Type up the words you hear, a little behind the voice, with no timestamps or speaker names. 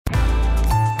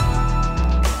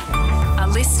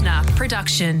listener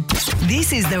production.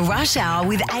 This is the Rush Hour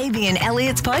with AB and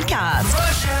Elliot's podcast.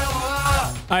 Rush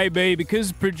Hour! AB,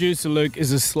 because producer Luke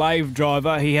is a slave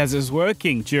driver, he has us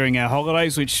working during our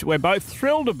holidays, which we're both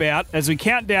thrilled about as we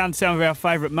count down some of our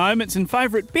favourite moments and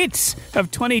favourite bits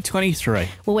of 2023.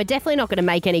 Well, we're definitely not going to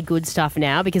make any good stuff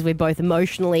now because we're both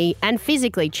emotionally and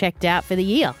physically checked out for the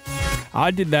year.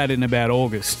 I did that in about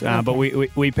August, but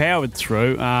we powered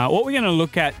through. What we're going to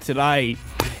look at today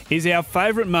is our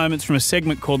favourite moments from a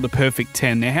segment called The Perfect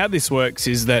 10. Now, how this works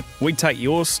is that we take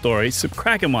your stories, some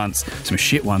cracking ones, some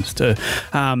shit ones too,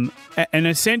 and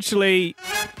essentially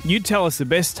you tell us the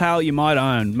best tale you might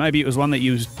own. Maybe it was one that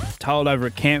you was told over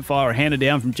a campfire or handed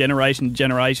down from generation to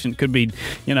generation. It could be,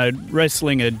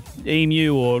 wrestling a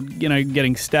emu or,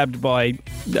 getting stabbed by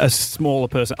a smaller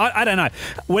person. I don't know.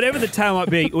 Whatever the tale might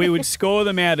be, we would score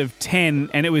them out of 10,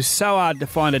 and it was so hard to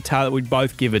find a tale that we'd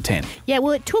both give a 10. Yeah,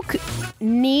 well, it took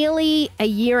nearly a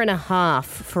year and a half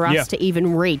for us to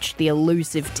even reach the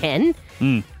elusive 10.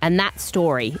 And that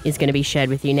story is going to be shared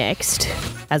with you next,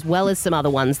 as well as some other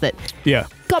ones that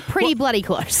got pretty bloody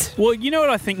close. Well, you know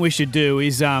what I think we should do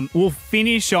is we'll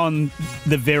finish on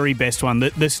the very best one,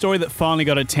 the story that finally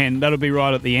got a 10. That'll be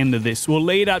right at the end of this. We'll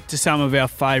lead up to some of our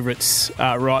favourites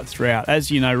right throughout.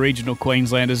 As you know, regional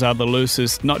Queenslanders are the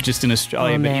loosest, not just in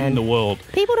Australia, but in the world.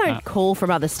 People don't call from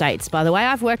other states, by the way.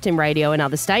 I've worked in radio in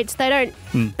other states. They don't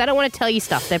want to tell you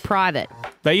stuff. They're private.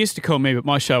 They used to call me, but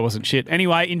my show wasn't shit.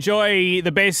 Anyway, enjoy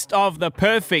the best of the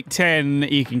Perfect 10.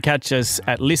 You can catch us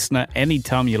at Listener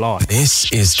anytime you like.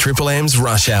 This is Triple M's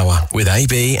Rush Hour with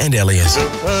AB and Elliot. The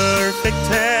perfect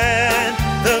 10,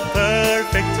 the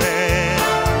perfect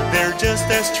 10. They're just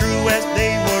as true as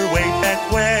they were way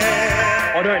back when.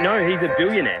 I don't know. He's a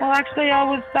billionaire. Well, actually, I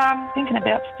was thinking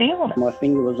about stealing it. My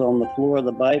finger was on the floor of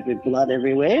the boat with blood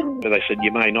everywhere. So they said,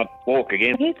 you may not walk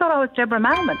again. He thought I was Deborah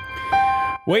Mailman.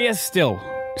 We are still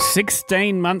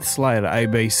 16 months later,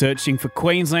 AB, searching for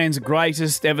Queensland's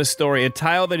greatest ever story. A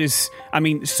tale that is,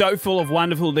 so full of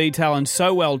wonderful detail and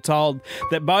so well told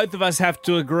that both of us have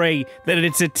to agree that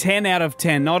it's a 10 out of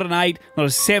 10, not an 8, not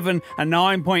a 7, a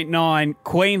 9.9.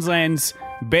 Queensland's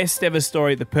best ever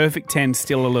story. The Perfect 10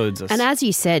 still eludes us. And as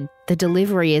you said, the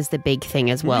delivery is the big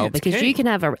thing as well, because key. you can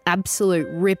have an absolute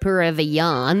ripper of a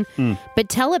yarn, but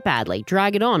tell it badly,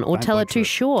 drag it on, or tell it too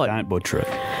short. Don't butcher it.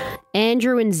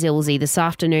 Andrew and Zilzy this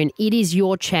afternoon, it is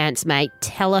your chance, mate.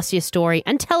 Tell us your story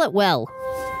and tell it well.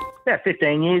 About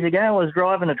 15 years ago, I was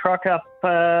driving a truck up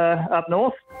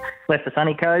north, left the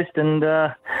sunny coast and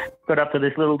got up to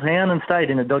this little town and stayed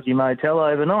in a dodgy motel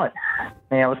overnight.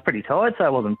 Now, I was pretty tired, so I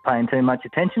wasn't paying too much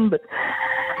attention, but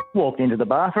walked into the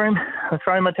bathroom and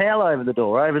thrown my towel over the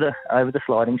door, over the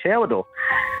sliding shower door.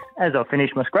 As I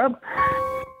finished my scrub,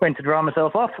 went to dry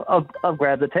myself off, I've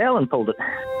grabbed the towel and pulled it.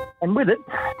 And with it,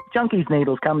 Junkie's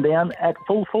needles come down at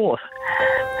full force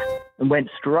and went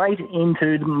straight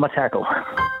into my tackle.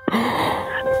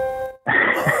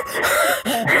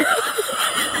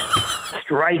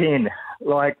 Straight in,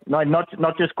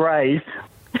 not just grazed,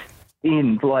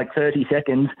 in for 30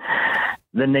 seconds.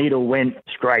 The needle went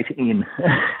straight in.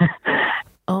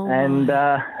 Oh. And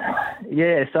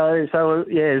it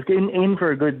was in for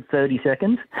a good 30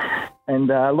 seconds, and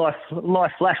life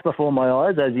flashed before my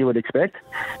eyes, as you would expect.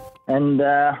 And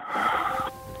then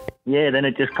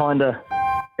it just kind of,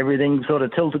 everything sort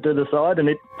of tilted to the side and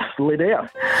it slid out.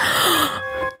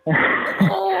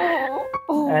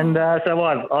 And so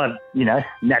I've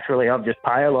naturally I've just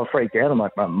paled. I've freaked out. I'm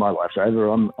like, my life's over.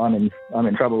 I'm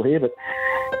in trouble here. But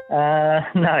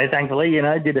no, thankfully,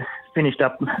 finished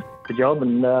up the job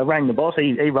and rang the boss.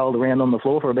 He rolled around on the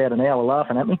floor for about an hour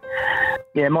laughing at me.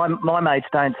 Yeah, my mates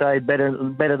don't say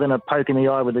better than a poke in the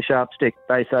eye with a sharp stick.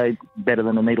 They say better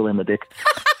than a needle in the dick.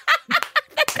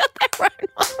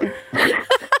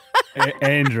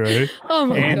 Andrew,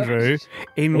 gosh.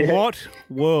 in what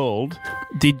world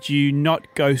did you not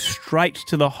go straight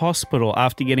to the hospital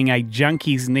after getting a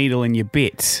Junkie's needle in your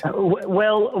bits?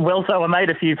 Well, so I made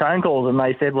a few phone calls and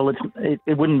they said, well,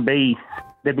 it wouldn't be,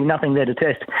 there'd be nothing there to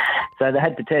test. So they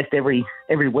had to test every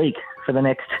week for the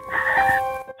next,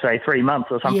 say, 3 months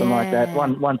or something like that,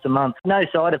 once a month. No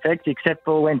side effects except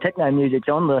for when techno music's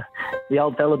on, the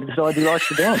old fella decides he likes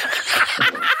to dance.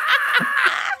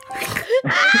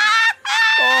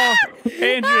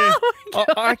 Andrew,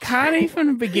 I can't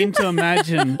even begin to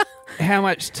imagine how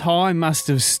much time must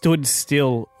have stood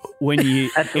still when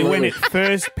it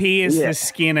first pierced the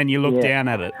skin and you look down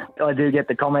at it. I do get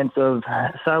the comments of,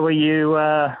 so are you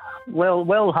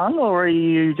well hung or are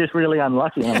you just really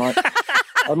unlucky? And I'm like,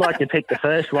 I'd like to pick the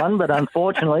first one, but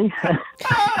unfortunately,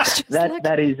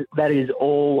 that is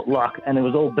all luck, and it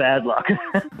was all bad luck.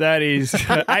 That is.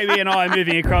 Amy and I are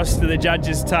moving across to the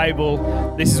judges'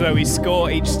 table. This is where we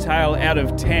score each tale out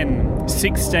of 10.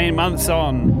 16 months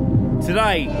on.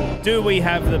 Today, do we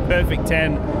have the perfect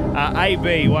 10?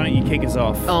 AB, why don't you kick us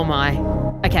off? Oh, my.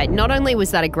 Okay, not only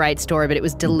was that a great story, but it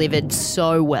was delivered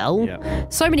so well. Yeah.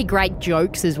 So many great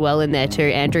jokes as well in there too,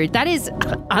 Andrew. That is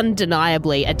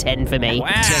undeniably a 10 for me. Wow.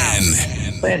 10.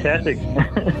 Fantastic.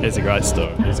 It's a great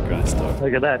story.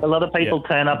 Look at that. A lot of people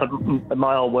turn up at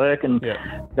my old work, and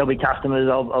there'll be customers.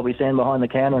 I'll be standing behind the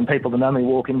counter, and people that know me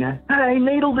walk in and go, "Hey,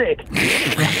 Needle Dick."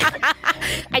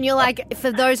 And you're like,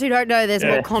 for those who don't know, there's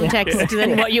more context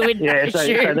than what you would so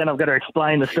assume. then I've got to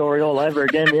explain the story all over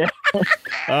again,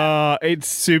 It's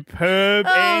superb,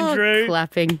 Andrew.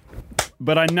 Clapping.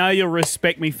 But I know you'll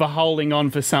respect me for holding on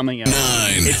for something else.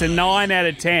 9. It's a 9 out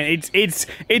of 10.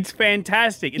 It's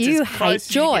fantastic. It's You as close hate as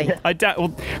joy. you get. I don't.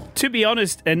 Well, to be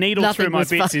honest, a needle Nothing through my was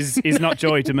bits fun. is not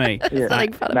joy to me.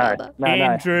 Nothing fun about that. No,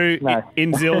 Andrew no.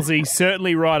 in Zilsey,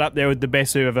 certainly right up there with the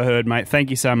best we've ever heard, mate.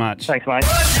 Thank you so much. Thanks, mate.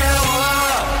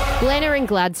 Glenna in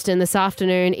Gladstone this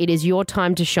afternoon. It is your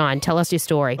time to shine. Tell us your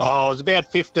story. Oh, it was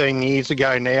about 15 years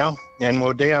ago now, and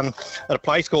we're down at a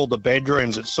place called the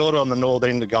Bedrooms. It's sort of on the north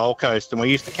end of the Gold Coast, and we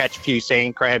used to catch a few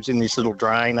sand crabs in this little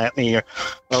drain out near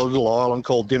a little island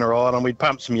called Dinner Island. We'd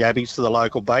pump some yabbies to the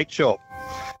local bait shop.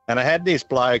 And I had this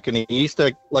bloke, and he used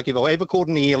to, like, if I ever caught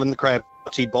an eel in the crab,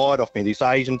 he'd buy it off me, this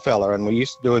Asian fella, and we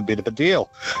used to do a bit of a deal.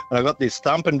 And I got this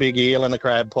thumping big eel in a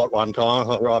crab pot one time. I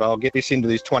thought, right, I'll get this into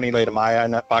this 20-litre mayo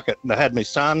in that bucket. And I had my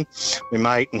son, my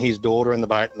mate, and his daughter in the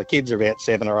boat, and the kids are about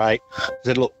 7 or 8. I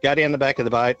said, look, go down the back of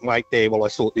the boat and wait there while I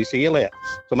sort this eel out.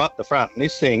 So I'm up the front, and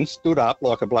this thing stood up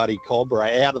like a bloody cobra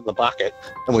out of the bucket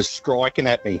and was striking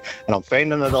at me. And I'm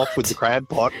fending it off with the crab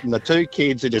pot, and the 2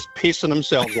 kids are just pissing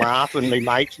themselves laughing. My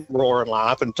mate's roaring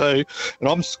laughing too. And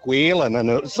I'm squealing, and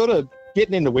it was sort of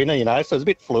getting into winter, you know, so it's a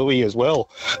bit fluey as well.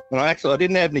 And I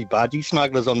didn't have any budgie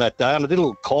smugglers on that day, and I did a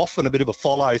little cough and a bit of a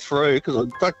follow through because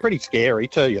it was pretty scary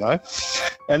too, you know.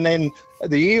 And then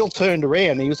the eel turned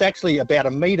around. He was actually about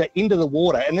 1 metre into the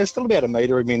water, and there's still about 1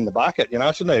 metre of him in the bucket, you know.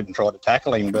 I shouldn't have even tried to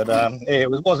tackle him, but it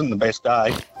wasn't the best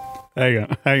day.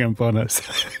 Hang on, Bonus.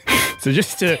 So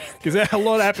just to, because a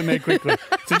lot happened there quickly.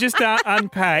 So just to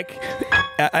unpack,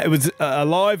 it was a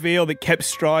live eel that kept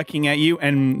striking at you,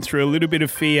 and through a little bit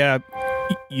of fear,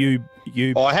 you.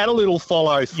 I had a little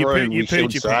follow through. You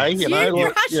pooed your pants. You know, you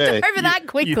rushed over that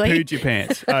quickly. You pooed your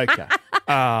pants. Okay.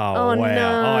 Oh, wow. No.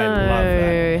 I love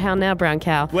that. How now, brown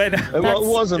cow? It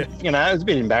wasn't, you know, it was a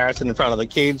bit embarrassing in front of the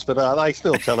kids, but they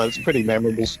still tell it. It's a pretty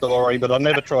memorable story, but I've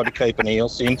never tried to keep an eel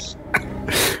since.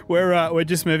 We're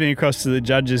just moving across to the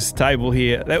judges' table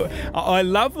here. I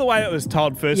love the way it was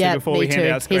told firstly before we hand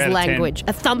out his language.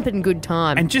 A thumping good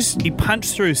time. And just, he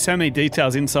punched through so many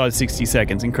details inside 60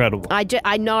 seconds. Incredible.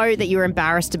 I know that you're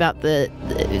embarrassed about the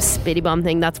Spitty Bum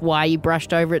thing. That's why you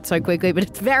brushed over it so quickly, but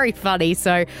it's very funny.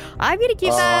 So I'm going to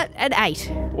give that an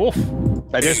 8. Oof.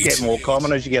 They just get more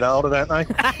common as you get older, don't they?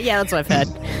 Yeah, that's what I've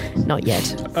heard. Not yet,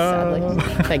 sadly.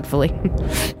 Thankfully.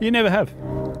 You never have.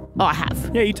 Oh, I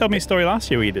have. Yeah, you told me a story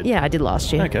last year where you did. Yeah, I did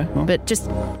last year. Okay. Well, but just,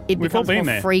 it we've all becomes been more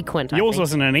there. frequent, Yours I think.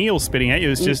 wasn't an eel spitting at you.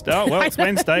 It was just, oh, well, it's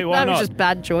Wednesday. Why That not? was just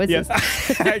bad choices. Yeah.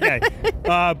 Okay.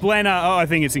 Blenna, I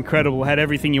think it's incredible. Had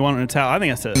everything you wanted to tell. I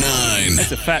think that's a 9.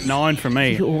 That's a fat 9 from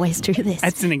me. You always do this.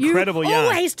 That's an incredible you yarn.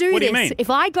 always do What this. do you mean? If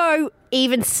I go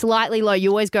even slightly low, you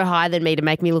always go higher than me to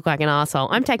make me look like an arsehole.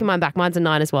 I'm taking mine back. Mine's a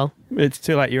 9 as well. It's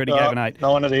too late. You already gave an 8.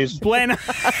 9 it is. Blenna,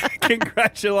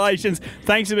 congratulations.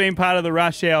 Thanks for being part of the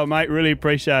Rush Hour, mate. Really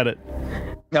appreciate it.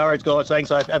 No worries, guys. Thanks.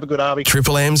 Have a good Arby.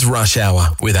 Triple M's Rush Hour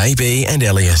with AB and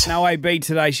Elliot. No AB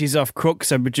today. She's off crook,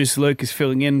 so producer Luke is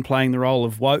filling in, playing the role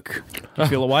of woke. You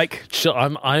feel awake? Sure,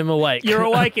 I'm awake. You're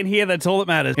awake and here. That's all that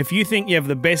matters. If you think you have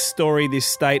the best story this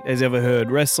state has ever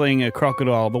heard, wrestling a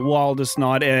crocodile, the wildest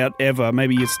night out ever,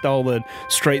 maybe you stole the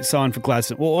street sign for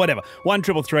Gladstone, well, whatever.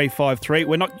 133353.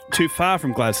 We're not too far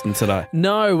from Gladstone today.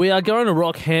 No, we are going to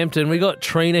Rockhampton. We got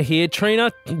Trina here.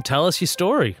 Trina, tell us your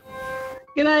story.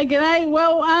 G'day.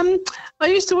 Well, I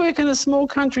used to work in a small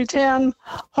country town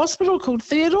hospital called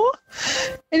Theodore.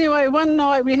 Anyway, one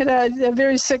night we had a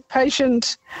very sick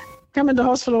patient come into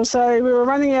hospital, so we were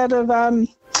running out of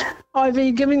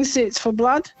IV giving sets for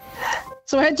blood.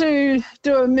 So I had to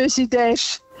do a mercy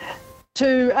dash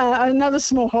to another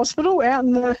small hospital out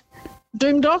in the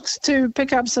Doom Docks to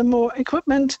pick up some more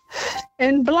equipment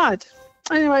and blood.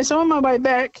 Anyway, so on my way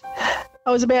back,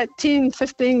 I was about 10,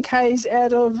 15 Ks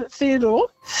out of Theodore,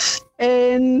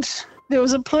 and there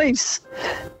was a police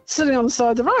sitting on the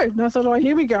side of the road. And I thought, oh,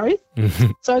 here we go.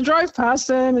 So I drove past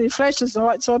him and he flashed his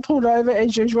light. So I pulled over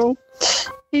as usual.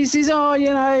 He says, oh, you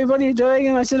know, what are you doing?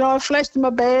 And I said, oh, I flashed my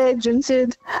badge and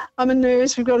said, I'm a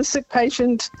nurse. We've got a sick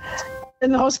patient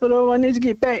in the hospital. I need to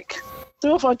get back.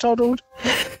 So off I toddled.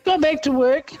 Got back to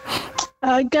work.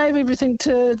 Gave everything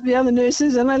to the other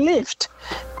nurses and I left.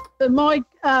 But my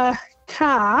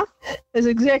car is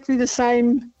exactly the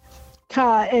same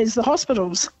car as the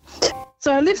hospital's.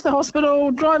 So I left the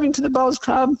hospital, driving to the Bowls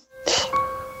Club,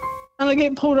 and I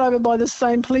get pulled over by the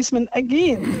same policeman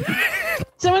again.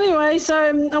 So anyway,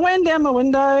 I went down my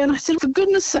window and I said, for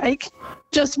goodness sake,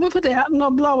 just whip it out and I'll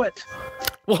blow it.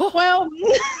 What? Well...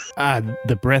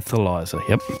 the breathalyzer,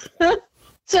 yep.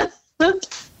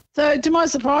 So to my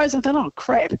surprise, I thought, oh,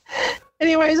 crap.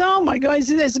 Anyways, oh, my God,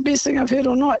 that's the best thing I've heard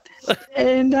all night.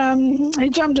 And he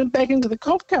jumped back into the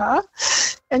cop car,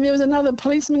 and there was another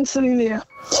policeman sitting there.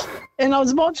 And I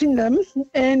was watching them,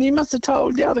 and he must have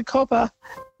told the other copper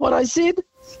what I said,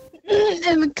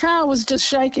 and the car was just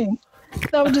shaking.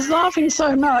 They were just laughing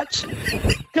so much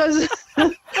because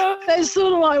that's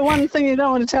sort of like one thing you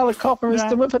don't want to tell a copper is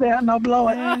to whip it out and I'll blow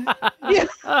it. Yeah.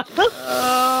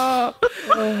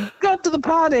 Got to the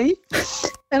party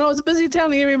and I was busy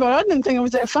telling everybody. I didn't think it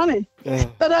was that funny.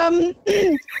 But,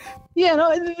 yeah,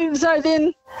 no, so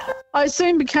then I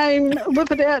soon became whip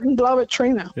it out and blow it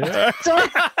Trina. Yeah.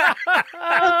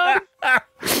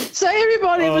 So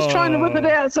everybody was trying to whip it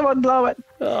out so I'd blow it.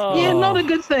 Yeah, not a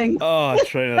good thing. Oh,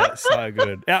 Trina, that's so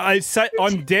good.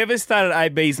 I'm devastated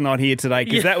AB's not here today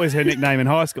because that was her nickname in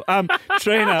high school.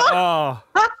 Trina,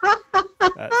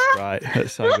 that's great.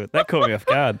 That's so good. That caught me off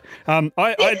guard.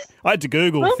 I had to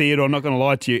Google Theodore, I'm not going to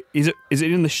lie to you. Is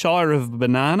it in the Shire of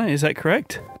Banana? Is that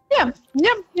correct?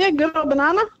 Yeah, good old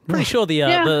banana. Pretty sure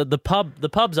the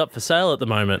pub's up for sale at the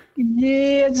moment.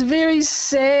 Yeah, it's very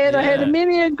sad. I had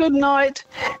many a good night.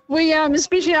 We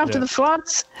especially after the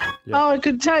floods. Oh, I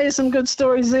could tell you some good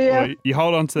stories there. Well, you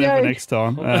hold on to that for next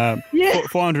time.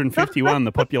 451,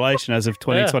 the population as of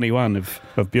 2021 of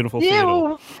beautiful Theodore.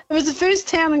 Well, it was the first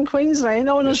town in Queensland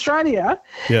or in Australia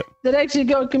that actually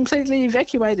got completely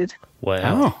evacuated.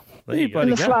 Wow. Oh. In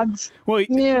the floods. Well,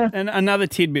 and another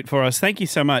tidbit for us. Thank you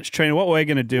so much, Trina. What we're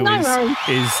going to do is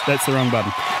that's the wrong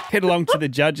button. Head along to the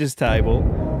judges' table.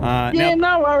 Now,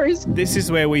 no worries. This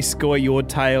is where we score your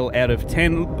tale out of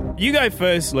 10. You go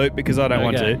first, Luke, because I don't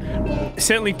want to.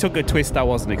 Certainly took a twist I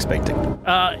wasn't expecting.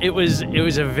 It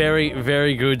was a very,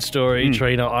 very good story,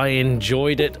 Trina. I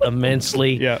enjoyed it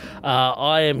immensely.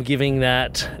 I am giving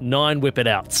that 9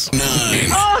 whip-it-outs. 9.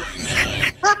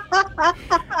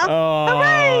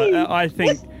 I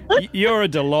think you're a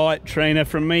delight, Trina.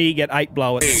 From me, you get 8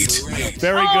 blowers.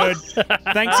 Very good.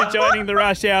 Thanks for joining the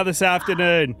Rush Hour this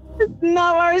afternoon.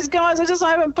 No worries, guys. I just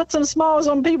haven't put some smiles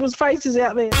on people's faces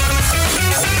out there.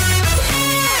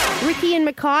 Ricky and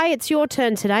Mackay, it's your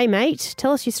turn today, mate.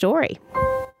 Tell us your story.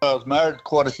 I was married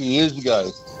quite a few years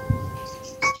ago,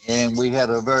 and we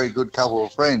had a very good couple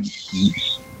of friends,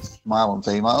 male and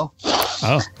female.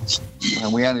 Oh.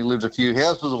 And we only lived a few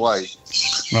houses away.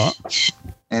 Right.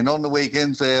 And on the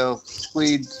weekends,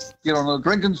 we'd get on a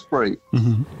drinking spree.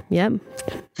 Mm-hmm. Yep.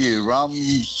 A few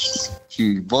rums, a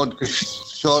few vodka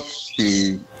shots, a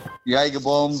few Jaeger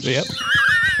bombs. Yep.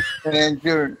 And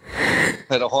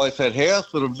had a high-fat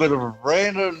house with a bit of a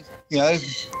veranda, and, you know,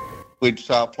 we'd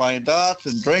start playing darts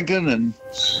and drinking, and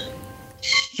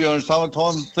during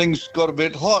summertime, things got a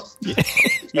bit hot.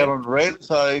 Out on the veranda,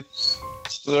 so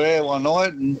we were there one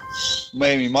night, and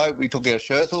me and my mate, we took our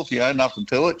shirts off, you know, nothing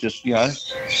to it, just, you know,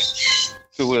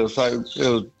 so it was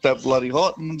that bloody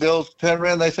hot, and the girls turned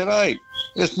around, they said, hey,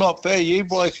 it's not fair, you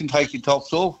blokes can take your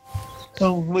tops off.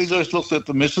 Well, we just looked at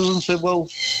the missus and said, well,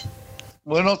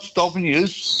 we're not stopping you.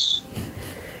 So,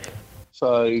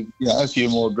 you know, a few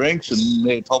more drinks and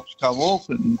their tops come off,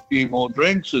 and a few more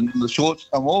drinks and the shorts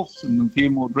come off, and a few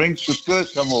more drinks, the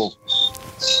skirts come off,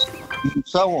 and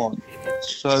so on.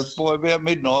 So by about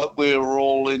midnight, we were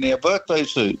all in our birthday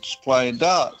suits playing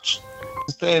darts.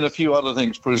 And a few other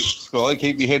things, Bruce.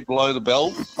 Keep your head below the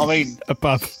belt. I mean...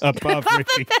 Above,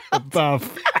 Ricky,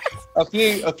 above. A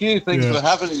few things were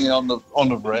happening on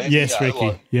the brand. Yes, you know,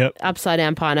 Ricky, yep. Upside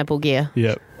down pineapple gear.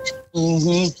 Yep.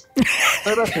 Mm-hmm.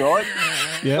 So that's right.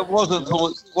 Yep. It wasn't,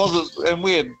 and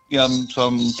we had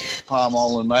some Palm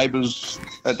Island neighbours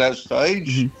at that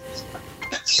stage. Mm-hmm.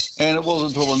 And it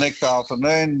wasn't until the next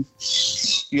afternoon,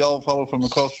 the old fellow from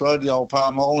across the road, the old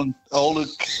Palm Island older,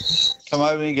 come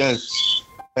over and he goes,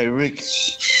 hey, Rick,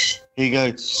 he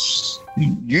goes,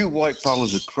 you white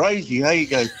fellas are crazy, hey? He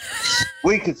goes,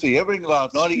 we could see everything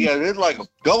last night. He goes, it's like a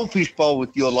goldfish bowl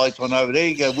with your lights on over there.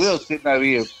 He goes, we were sitting over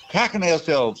here packing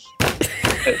ourselves.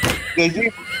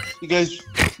 He goes,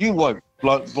 you woke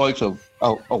blokes a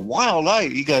while, eh?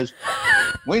 He goes,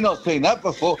 we not seen that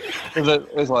before.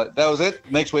 It's like, that was it.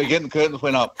 Next week again, the curtains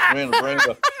went up around the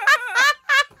veranda.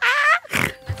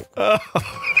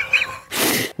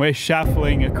 We're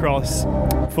shuffling across,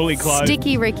 fully clothed.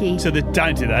 Sticky Ricky. To the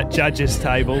don't do that judges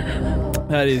table.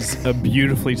 That is a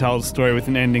beautifully told story with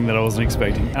an ending that I wasn't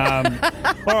expecting. All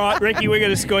right, Ricky, we're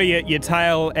going to score your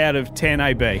tale out of 10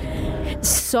 AB.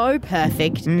 So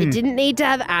perfect. It didn't need to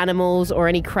have animals or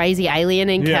any crazy alien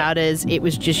encounters. It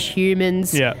was just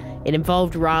humans. Yeah. It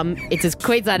involved rum. It's as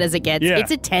Queensland as it gets. Yeah.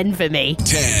 It's a 10 for me.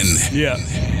 10. Yeah.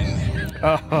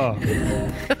 Oh.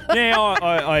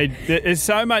 Yeah, there's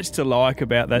so much to like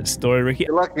about that story, Ricky.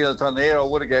 You're lucky it's on the air. I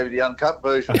would have gave you the uncut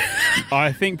version.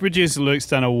 I think producer Luke's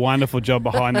done a wonderful job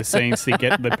behind the scenes to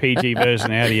get the PG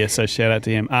version out of you, so shout out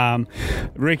to him.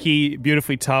 Ricky,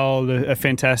 beautifully told, a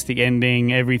fantastic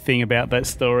ending, everything about that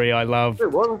story I love.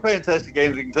 It was a fantastic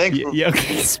ending. Thanks. Yeah.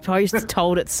 Supposed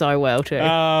told it so well too.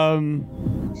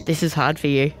 This is hard for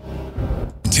you.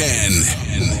 10.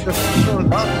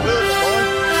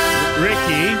 Ricky.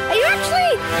 Are you actually?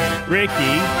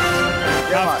 Ricky,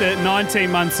 after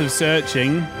 19 months of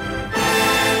searching,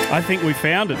 I think we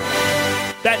found it.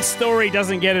 That story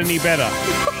doesn't get any better.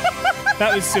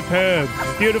 That was superb.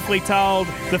 Beautifully told.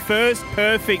 The first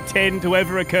perfect 10 to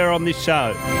ever occur on this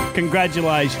show.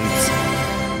 Congratulations.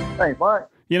 Thanks, mate.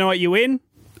 You know what you win?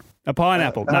 A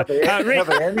pineapple. Ricky,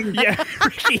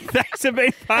 thanks for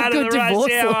being part of the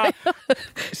Rush Hour.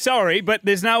 Sorry, but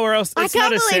there's nowhere else. It's I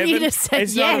can't not a believe 7. you just said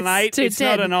It's not an 8. to It's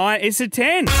 10. not a 9. It's a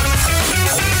 10.